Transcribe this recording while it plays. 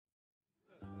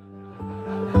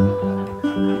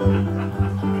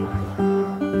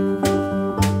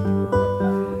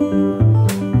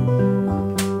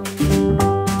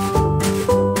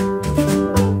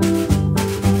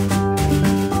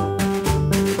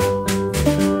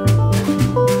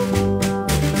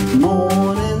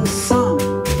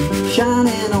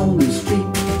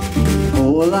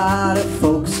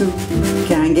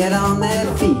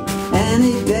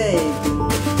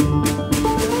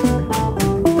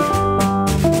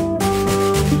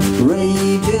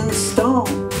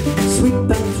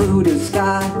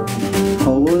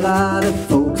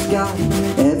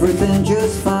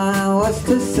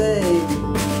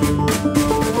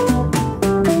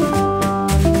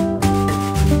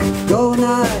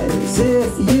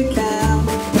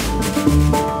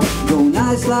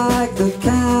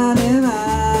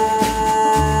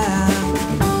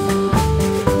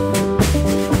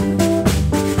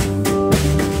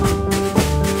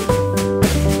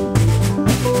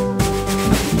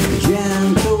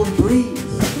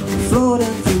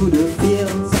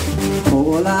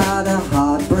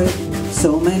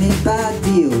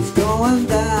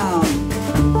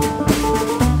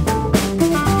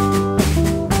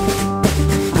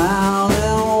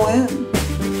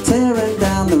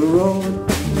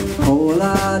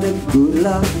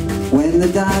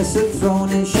the dice are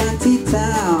thrown in shanty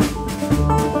town.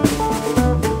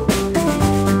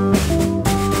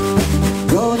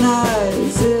 Go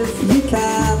nice if you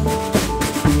can,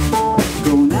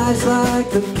 go nice like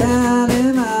the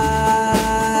candy man.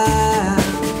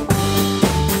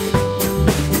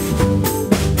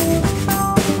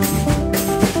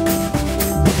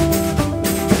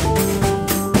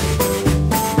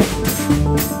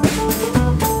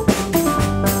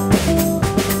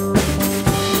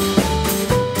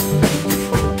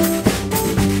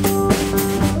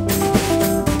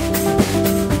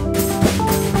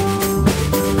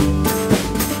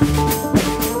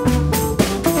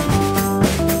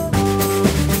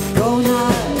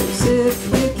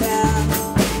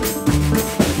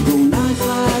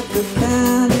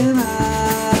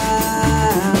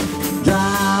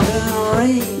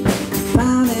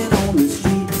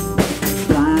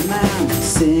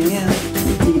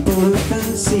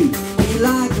 Be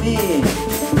like me.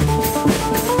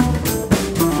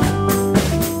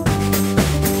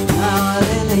 Out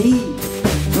in the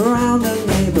heat around the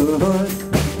neighborhood,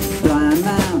 blind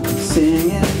man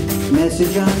singing,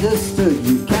 message understood.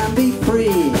 You